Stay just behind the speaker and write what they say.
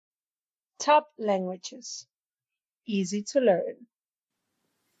Top languages. Easy to learn.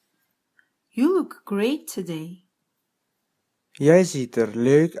 You look great today. Jij ziet er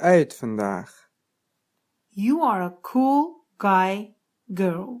leuk uit vandaag. You are a cool guy,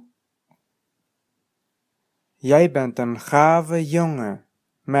 girl. Jij bent een gave jongen,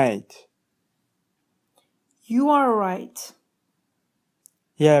 meid. You are right.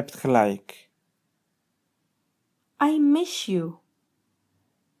 Jij hebt gelijk. I miss you.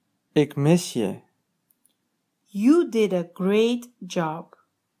 Ik mis je. You did a great job.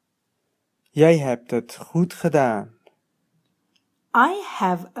 Jij hebt het goed gedaan. I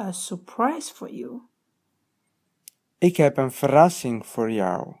have a surprise for you. Ik heb een verrassing voor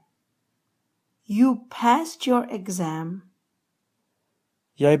jou. You passed your exam.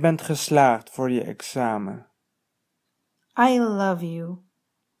 Jij bent geslaagd voor je examen. I love you.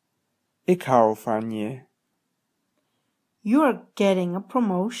 Ik hou van je. You are getting a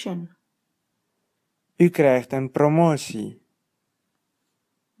promotion. U krijgt een promotie.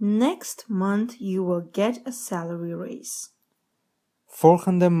 Next month you will get a salary raise.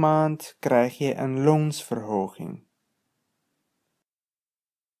 Volgende maand krijg je een loonsverhoging.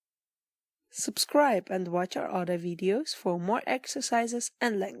 Subscribe and watch our other videos for more exercises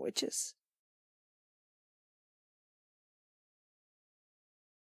and languages.